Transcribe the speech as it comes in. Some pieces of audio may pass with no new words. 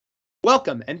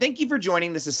Welcome, and thank you for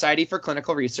joining the Society for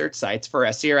Clinical Research Sites for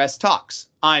SCRS Talks.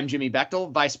 I'm Jimmy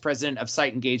Bechtel, Vice President of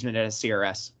Site Engagement at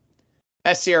SCRS.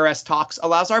 SCRS Talks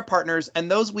allows our partners and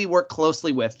those we work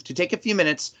closely with to take a few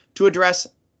minutes to address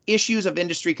issues of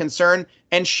industry concern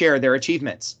and share their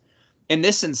achievements. In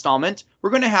this installment,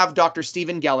 we're going to have Dr.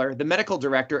 Stephen Geller, the Medical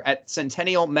Director at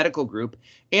Centennial Medical Group,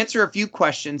 answer a few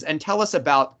questions and tell us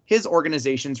about his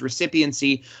organization's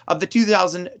recipiency of the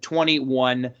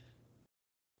 2021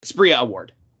 SPRIA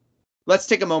Award. Let's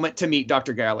take a moment to meet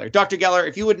Dr. Geller. Dr. Geller,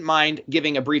 if you wouldn't mind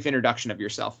giving a brief introduction of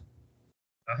yourself.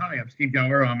 Hi, I'm Steve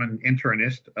Geller. I'm an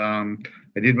internist.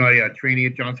 I did my training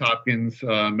at Johns Hopkins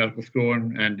Medical School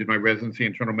and did my residency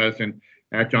in internal medicine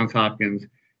at Johns Hopkins.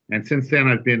 And since then,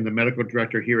 I've been the medical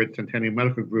director here at Centennial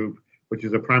Medical Group, which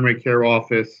is a primary care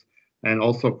office and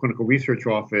also a clinical research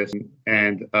office.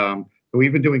 And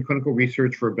we've been doing clinical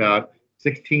research for about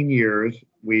 16 years.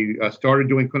 We started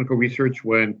doing clinical research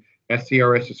when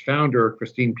SCRS's founder,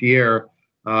 Christine Pierre,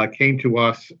 came to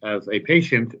us as a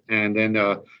patient and then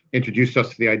introduced us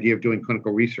to the idea of doing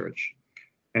clinical research.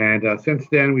 And since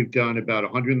then, we've done about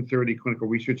 130 clinical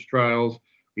research trials.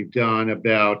 We've done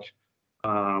about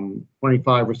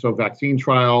 25 or so vaccine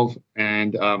trials.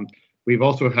 And we've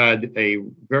also had a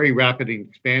very rapid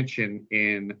expansion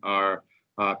in our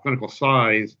clinical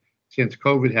size since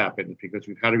COVID happened, because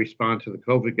we've had to respond to the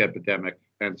COVID epidemic.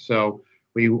 And so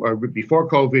before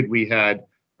COVID, we had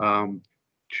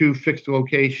 2 fixed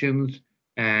locations,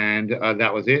 and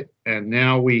that was it. And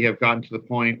now we have gotten to the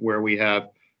point where we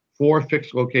have 4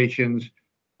 fixed locations,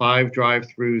 5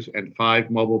 drive-throughs, and 5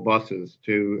 mobile buses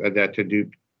to do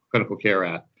clinical care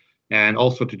at, and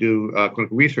also to do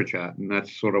clinical research at. And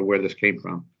that's sort of where this came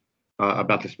from,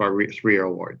 about the SPRIA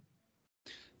Award.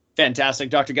 Fantastic.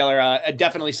 Dr. Geller, it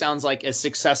definitely sounds like a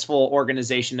successful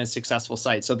organization, a successful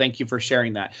site. So thank you for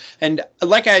sharing that. And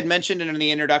like I had mentioned in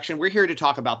the introduction, we're here to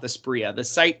talk about the SPRIA, the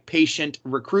Site Patient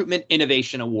Recruitment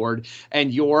Innovation Award,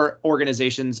 and your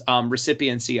organization's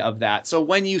recipiency of that. So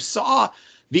when you saw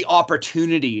the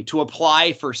opportunity to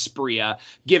apply for SPRIA,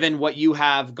 given what you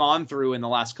have gone through in the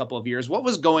last couple of years, what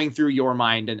was going through your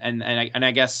mind, and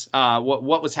I guess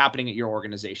what was happening at your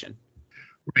organization?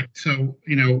 Right. So,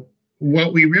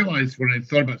 what we realized when I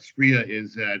thought about SPRIA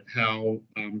is that how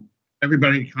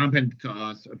everybody commented to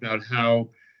us about how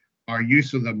our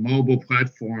use of the mobile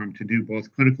platform to do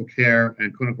both clinical care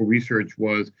and clinical research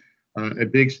was a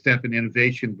big step in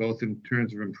innovation, both in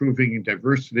terms of improving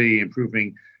diversity,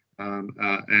 improving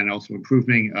and also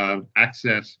improving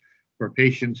access for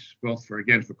patients, both for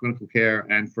clinical care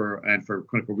and for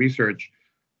clinical research.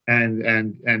 And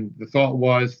the thought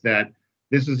was that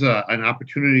this is an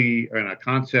opportunity and a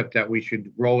concept that we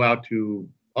should roll out to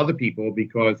other people,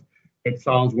 because it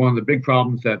solves one of the big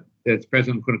problems that's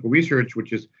present in clinical research,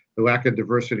 which is the lack of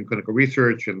diversity in clinical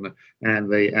research and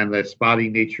the spotty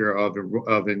nature of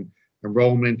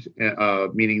enrollment,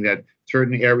 meaning that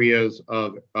certain areas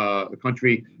of the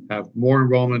country have more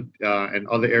enrollment and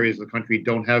other areas of the country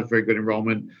don't have very good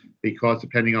enrollment, because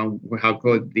depending on how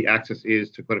good the access is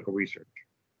to clinical research.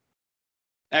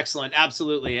 Excellent,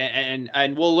 absolutely,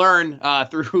 and we'll learn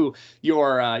through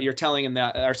your telling in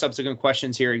our subsequent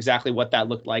questions here exactly what that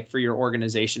looked like for your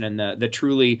organization and the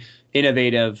truly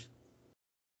innovative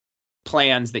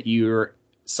plans that your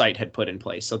site had put in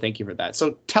place. So thank you for that.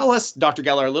 So tell us, Dr.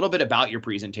 Geller, a little bit about your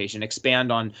presentation. Expand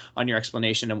on your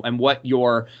explanation and what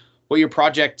your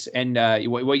project and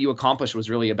what you accomplished was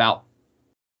really about.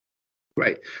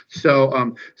 Right.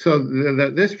 So,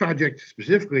 this project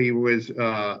specifically was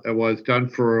done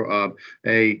for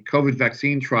a COVID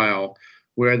vaccine trial,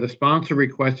 where the sponsor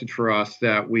requested for us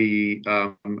that we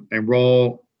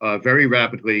enroll very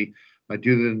rapidly,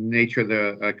 due to the nature of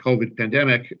the COVID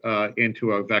pandemic,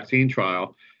 into a vaccine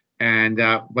trial. And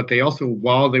but they also,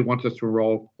 while they want us to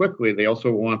enroll quickly, they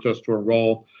also want us to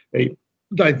enroll a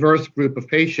diverse group of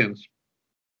patients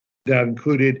that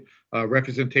included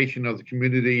representation of the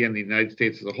community and the United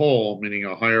States as a whole, meaning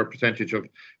a higher percentage of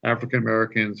African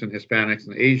Americans and Hispanics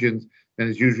and Asians than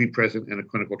is usually present in a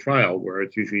clinical trial, where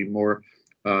it's usually more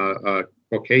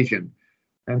Caucasian.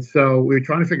 And so we were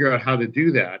trying to figure out how to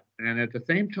do that. And at the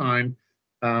same time,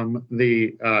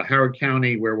 the Howard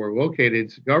County, where we're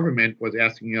located, government was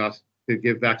asking us to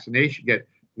get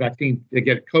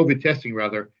COVID testing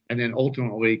rather, and then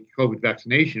ultimately COVID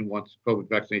vaccination once COVID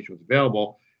vaccination was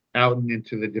available, out and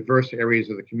into the diverse areas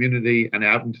of the community and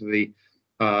out into the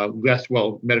less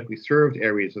well medically served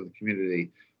areas of the community.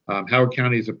 Howard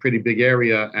County is a pretty big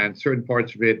area, and certain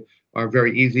parts of it are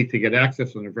very easy to get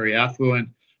access and are very affluent,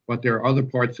 but there are other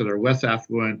parts that are less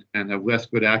affluent and have less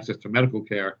good access to medical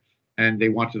care, and they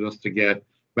wanted us to get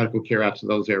medical care out to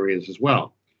those areas as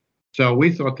well. So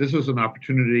we thought this was an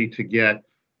opportunity to get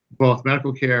both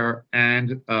medical care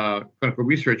and clinical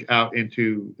research out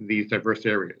into these diverse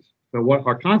areas. So what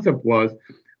our concept was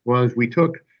we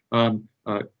took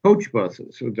coach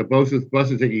buses, so the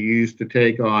buses that you use to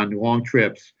take on long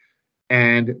trips,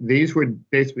 and these were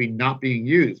basically not being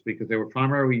used because they were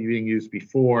primarily being used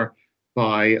before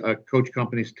by coach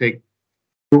companies to take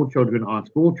school children on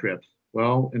school trips.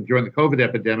 Well, and during the COVID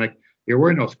epidemic, there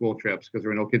were no school trips because there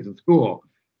were no kids in school.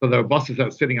 So the buses that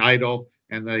were sitting idle,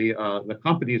 and the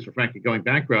companies were frankly going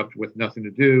bankrupt with nothing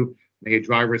to do. They had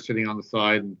drivers sitting on the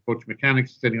side and coach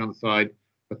mechanics sitting on the side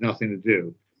with nothing to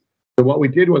do. So what we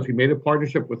did was we made a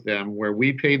partnership with them where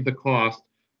we paid the cost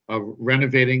of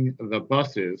renovating the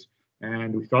buses,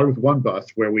 and we started with one bus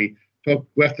where we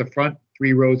left the front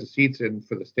 3 rows of seats in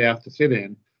for the staff to sit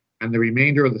in, and the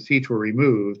remainder of the seats were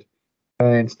removed.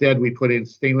 And instead, we put in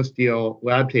stainless steel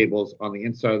lab tables on the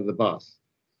inside of the bus.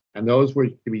 And those were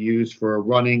to be used for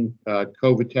running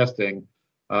COVID testing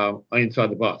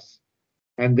inside the bus.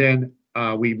 And then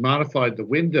we modified the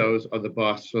windows of the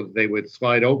bus so that they would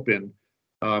slide open.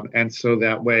 And so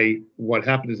that way, what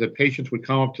happened is that patients would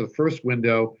come up to the first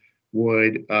window,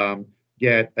 would have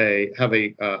a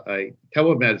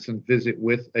telemedicine visit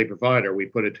with a provider. We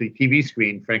put a TV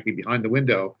screen, frankly, behind the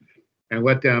window, and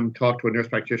let them talk to a nurse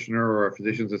practitioner or a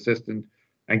physician's assistant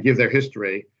and give their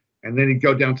history. And then he'd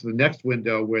go down to the next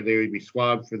window where they would be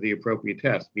swabbed for the appropriate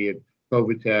test, be it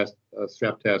COVID test,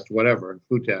 strep test, whatever,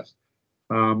 flu test.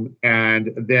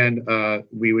 And then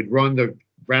we would run the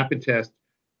rapid test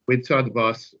inside the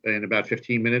bus in about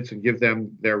 15 minutes and give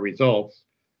them their results.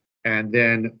 And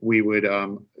then we would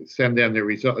send them their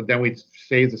result. Then we'd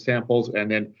save the samples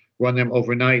and then run them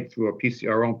overnight through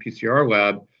our own PCR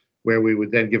lab, where we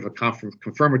would then give a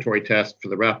confirmatory test for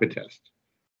the rapid test.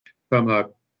 From a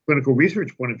clinical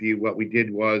research point of view, what we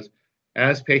did was,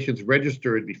 as patients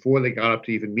registered before they got up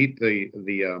to even meet the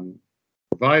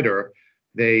provider,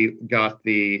 they got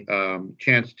the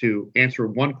chance to answer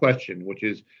one question, which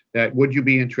is that would you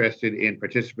be interested in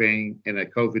participating in a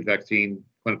COVID vaccine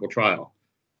clinical trial?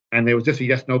 And there was just a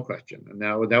yes/no question, and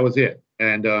that was it.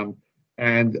 And it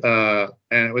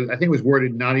was, I think it was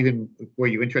worded not even were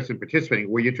you interested in participating,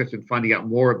 were you interested in finding out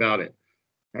more about it?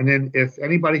 And then if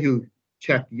anybody who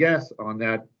checked yes on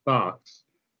that box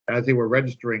as they were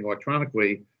registering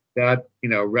electronically, that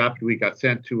rapidly got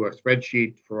sent to a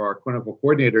spreadsheet for our clinical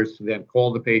coordinators to then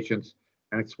call the patients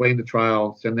and explain the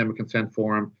trial, send them a consent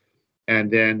form, and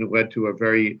then led to a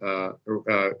very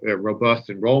robust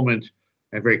enrollment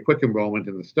and very quick enrollment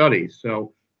in the study.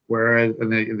 So whereas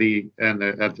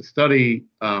the study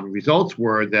results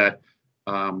were that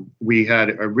we had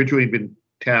originally been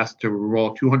tasked to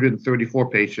enroll 234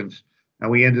 patients, and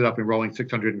we ended up enrolling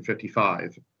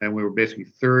 655, and we were basically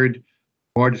third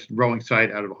largest enrolling site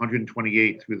out of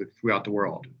 128 throughout the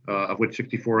world, of which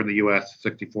 64 in the U.S.,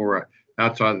 64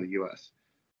 outside of the U.S.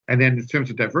 And then in terms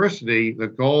of diversity,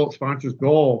 the sponsor's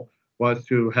goal was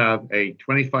to have a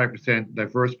 25%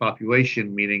 diverse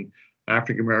population, meaning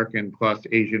African American plus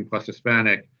Asian plus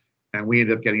Hispanic, and we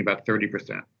ended up getting about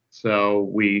 30%. So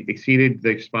we exceeded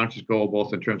the sponsor's goal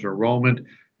both in terms of enrollment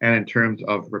and in terms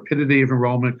of rapidity of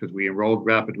enrollment, because we enrolled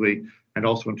rapidly, and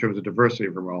also in terms of diversity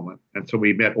of enrollment. And so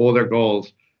we met all their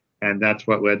goals, and that's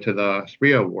what led to the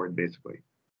SPRIA award, basically.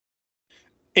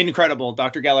 Incredible,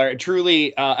 Dr. Geller.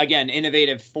 Truly, again,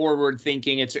 innovative, forward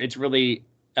thinking. It's really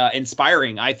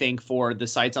inspiring, I think, for the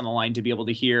sites on the line to be able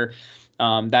to hear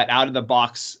that out of the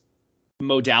box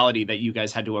modality that you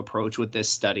guys had to approach with this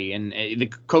study. And the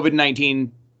COVID-19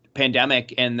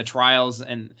 pandemic and the trials,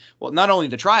 and well, not only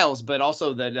the trials, but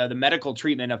also the medical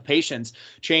treatment of patients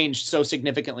changed so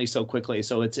significantly, so quickly.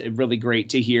 So it's really great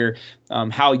to hear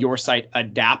how your site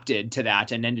adapted to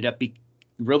that and ended up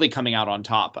really coming out on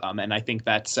top. And I think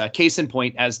that's a case in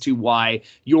point as to why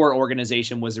your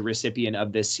organization was a recipient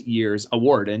of this year's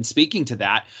award. And speaking to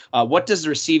that, what does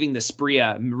receiving the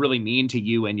SPRIA really mean to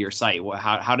you and your site?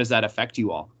 How does that affect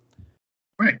you all?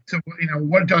 Right. So,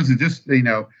 what it does is just,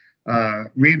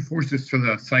 reinforces to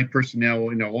the site personnel,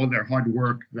 all their hard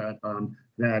work that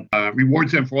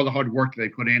rewards them for all the hard work that they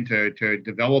put in to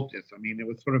develop this. I mean, it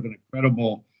was sort of an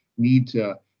incredible need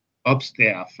to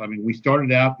upstaff. I mean, we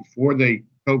started out before the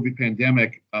COVID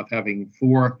pandemic of having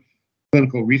 4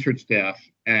 clinical research staff,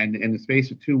 and in the space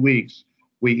of 2 weeks,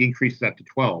 we increased that to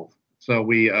 12. So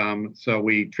we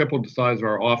tripled the size of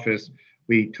our office.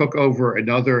 We took over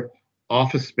another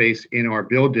office space in our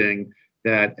building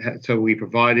so we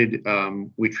provided,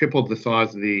 we tripled the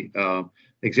size of the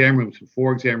exam rooms from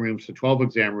 4 exam rooms to 12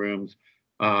 exam rooms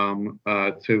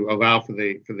to allow for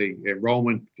the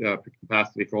enrollment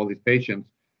capacity for all these patients.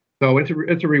 So it's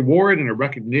a reward and a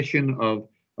recognition of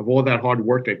of all that hard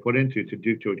work they put into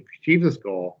to achieve this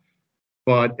goal.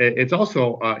 But it's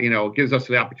also, gives us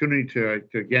the opportunity to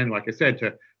again, like I said,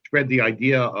 to spread the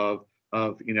idea of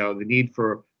the need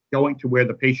for going to where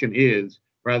the patient is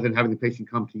rather than having the patient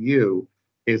come to you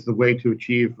is the way to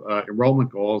achieve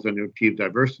enrollment goals and to achieve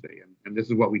diversity. And this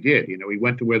is what we did. We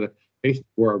went to where the patients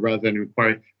were rather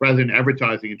than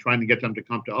advertising and trying to get them to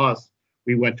come to us.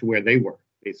 We went to where they were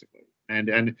basically.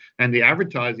 And the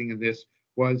advertising in this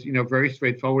was very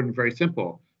straightforward and very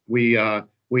simple. We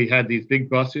had these big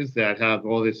buses that have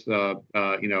all this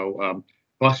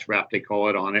bus wrap, they call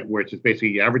it, on it, which is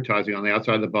basically advertising on the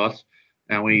outside of the bus.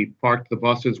 And we parked the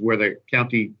buses where the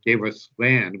county gave us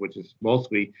land, which is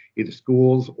mostly either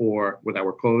schools that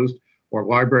were closed or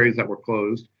libraries that were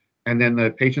closed. And then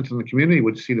the patients in the community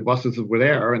would see the buses that were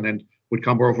there and then would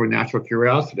come over natural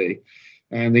curiosity.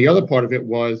 And the other part of it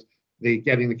was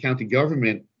getting the county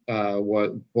government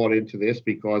was brought into this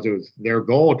because it was their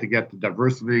goal to get the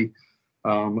diversity,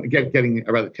 getting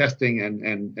rather testing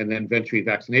and then eventually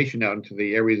vaccination out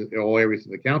into all areas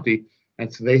of the county.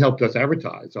 And so they helped us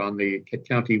advertise on the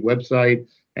county website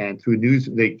and through news.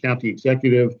 The county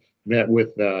executive met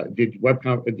with did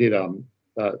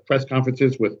press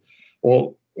conferences with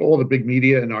all the big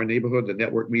media in our neighborhood, the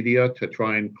network media, to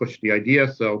try and push the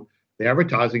idea. So the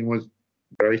advertising was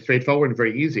very straightforward and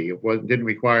very easy. It didn't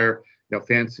require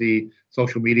fancy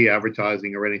social media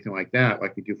advertising or anything like that,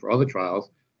 like we do for other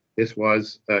trials. This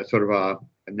was sort of a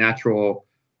natural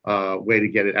way to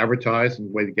get it advertised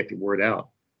and way to get the word out.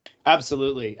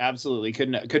 Absolutely.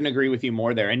 Couldn't agree with you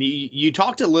more there. And you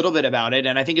talked a little bit about it,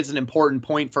 and I think it's an important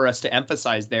point for us to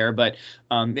emphasize there. But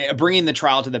bringing the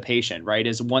trial to the patient, right,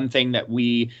 is one thing that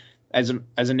we, as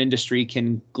an industry,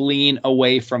 can glean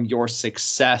away from your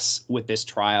success with this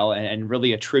trial and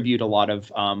really attribute a lot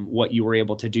of what you were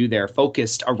able to do there,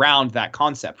 focused around that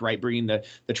concept, right, bringing the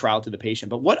trial to the patient.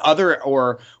 But what other,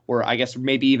 or I guess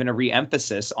maybe even a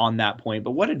re-emphasis on that point,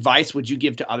 but what advice would you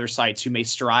give to other sites who may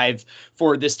strive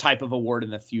for this type of award in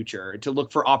the future, to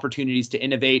look for opportunities to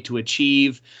innovate, to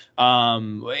achieve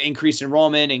increased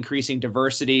enrollment, increasing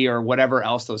diversity, or whatever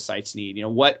else those sites need?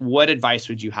 What advice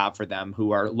would you have for them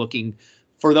who are looking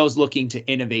to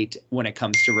innovate when it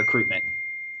comes to recruitment?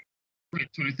 Right.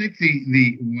 So I think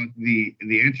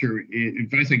the answer,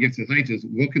 advice I give to sites is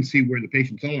look and see where the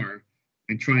patients are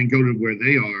and try and go to where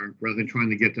they are rather than trying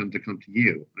to get them to come to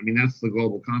you. I mean, that's the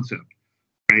global concept,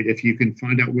 right? If you can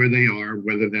find out where they are,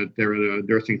 whether that they're at a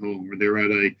nursing home or they're at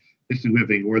a assisted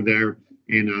living or they're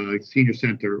in a senior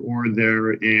center or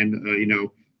they're in,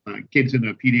 kids in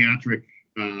a pediatric,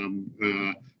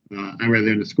 rather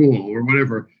than a school or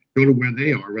whatever, go to where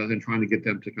they are rather than trying to get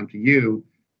them to come to you.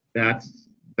 That's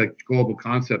the global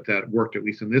concept that worked, at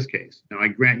least in this case. Now, I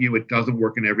grant you it doesn't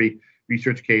work in every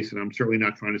research case, and I'm certainly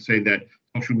not trying to say that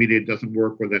social media doesn't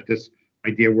work or that this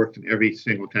idea works in every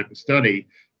single type of study.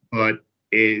 But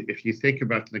if you think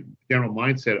about the general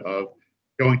mindset of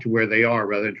going to where they are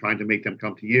rather than trying to make them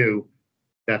come to you,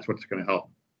 that's what's going to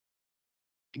help.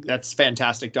 That's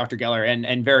fantastic, Dr. Geller,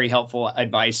 and very helpful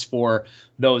advice for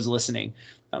those listening.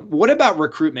 What about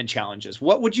recruitment challenges?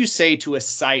 What would you say to a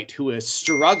site who is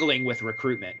struggling with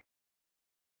recruitment?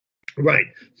 Right.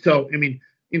 So, I mean,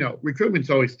 recruitment's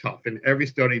always tough. In every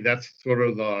study, that's sort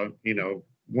of the,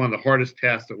 one of the hardest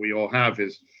tasks that we all have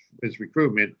is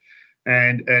recruitment.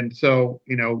 And so,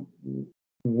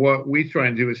 what we try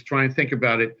and do is try and think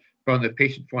about it from the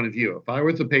patient point of view. If I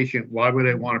was a patient, why would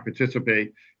I want to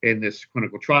participate in this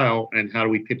clinical trial, and how do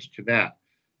we pitch to that?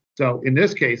 So in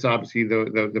this case, obviously,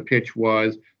 the pitch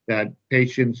was that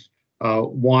patients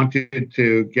wanted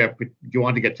to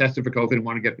get tested for COVID and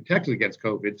want to get protected against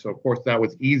COVID. So of course, that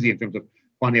was easy in terms of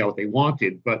finding out what they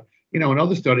wanted. But in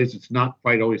other studies, it's not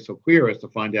quite always so clear as to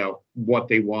find out what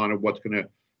they want or what's going to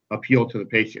appeal to the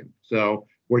patient. So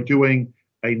we're doing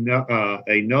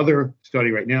another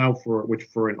study right now for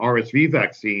an RSV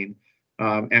vaccine,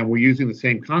 and we're using the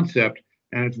same concept,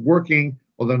 and it's working,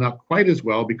 although not quite as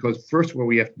well, because first what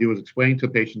we have to do is explain to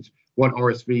patients what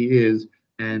RSV is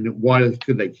and why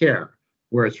should they care.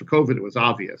 Whereas for COVID, it was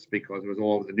obvious because it was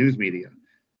all over the news media.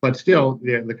 But still,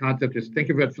 the concept is think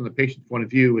of it from the patient's point of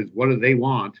view: is what do they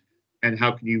want, and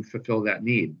how can you fulfill that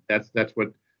need? That's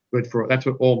what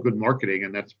all good marketing,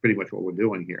 and that's pretty much what we're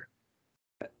doing here.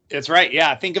 That's right.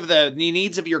 Yeah. Think of the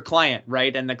needs of your client,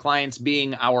 right? And the clients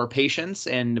being our patients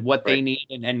and what they Right. need,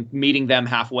 and meeting them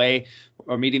halfway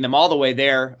or meeting them all the way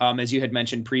there, as you had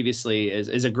mentioned previously,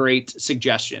 is a great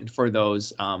suggestion for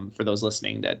those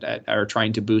listening that are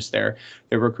trying to boost their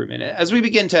recruitment. As we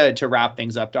begin to wrap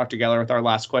things up, Dr. Geller, with our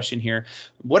last question here,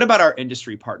 what about our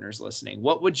industry partners listening?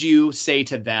 What would you say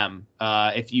to them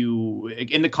if you,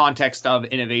 in the context of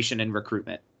innovation and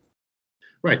recruitment?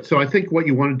 Right. So I think what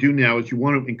you want to do now is you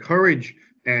want to encourage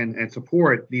and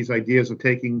support these ideas of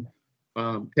taking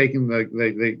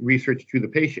the research to the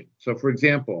patient. So, for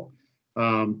example,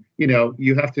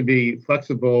 you have to be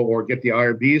flexible or get the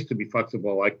IRBs to be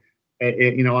flexible. Like, on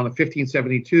a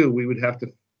 1572, we would have to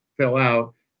fill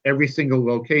out every single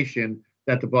location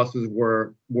that the buses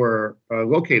were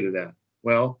located at.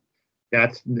 Well,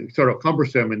 that's sort of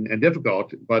cumbersome and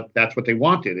difficult, but that's what they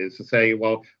wanted, is to say,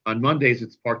 well, on Mondays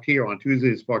it's parked here, on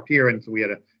Tuesdays it's parked here, and so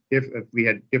if we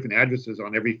had different addresses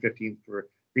on every 15 for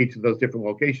each of those different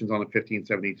locations on the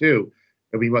 1572.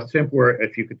 It'd be much simpler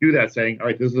if you could do that, saying, all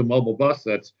right, this is a mobile bus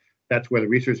that's where the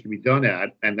research can be done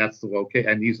at, and that's the location,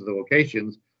 and these are the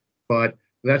locations. But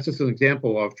that's just an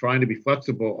example of trying to be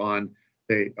flexible on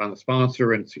the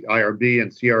sponsor and IRB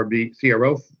and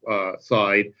CRO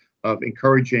side of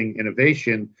encouraging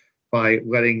innovation by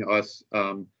letting us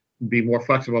be more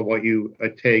flexible what you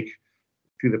take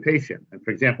to the patient. And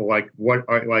for example, letting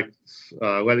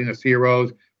the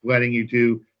CROs letting you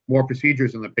do more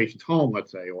procedures in the patient's home,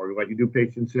 let's say, or let you do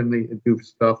patients do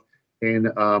stuff in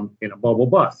a mobile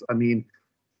bus. I mean,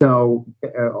 so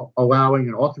allowing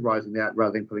and authorizing that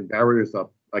rather than putting barriers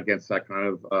up against that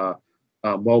kind of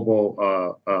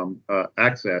mobile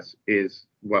access is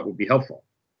what would be helpful.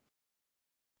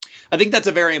 I think that's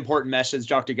a very important message,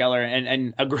 Dr. Geller,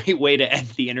 and a great way to end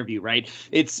the interview, right?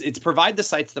 It's provide the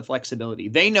sites the flexibility.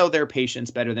 They know their patients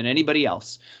better than anybody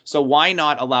else. So why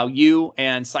not allow you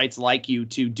and sites like you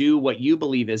to do what you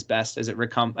believe is best as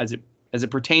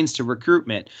it pertains to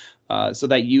recruitment, so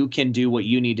that you can do what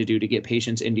you need to do to get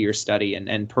patients into your study,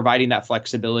 and providing that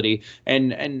flexibility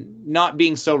and not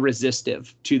being so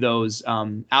resistive to those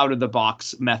out of the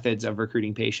box methods of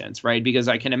recruiting patients, right? Because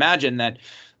I can imagine that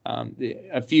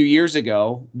a few years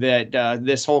ago that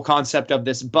this whole concept of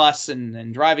this bus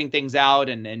and driving things out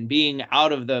and being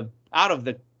out of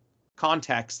the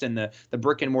context and the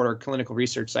brick and mortar clinical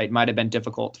research site might have been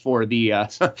difficult for the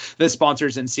the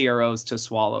sponsors and CROs to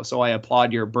swallow. So I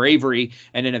applaud your bravery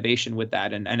and innovation with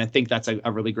that, and I think that's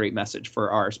a really great message for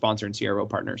our sponsor and CRO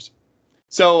partners.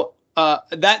 So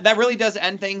that really does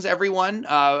end things, everyone.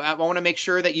 I want to make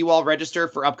sure that you all register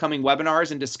for upcoming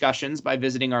webinars and discussions by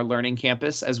visiting our Learning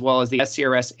Campus, as well as the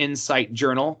SCRS Insight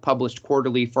Journal, published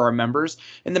quarterly for our members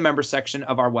in the member section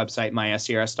of our website,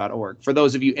 myscrs.org. For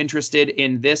those of you interested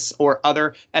in this or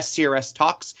other SCRS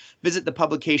talks, visit the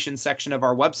publication section of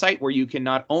our website, where you can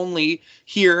not only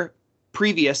hear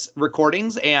previous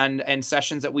recordings and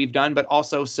sessions that we've done, but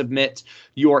also submit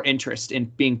your interest in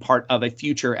being part of a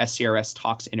future SCRS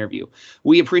Talks interview.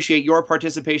 We appreciate your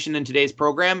participation in today's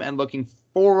program and looking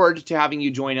forward to having you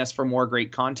join us for more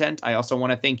great content. I also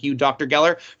want to thank you, Dr.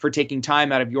 Geller, for taking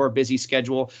time out of your busy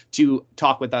schedule to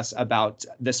talk with us about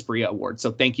the SPRIA Award. So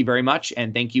thank you very much,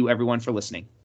 and thank you everyone for listening.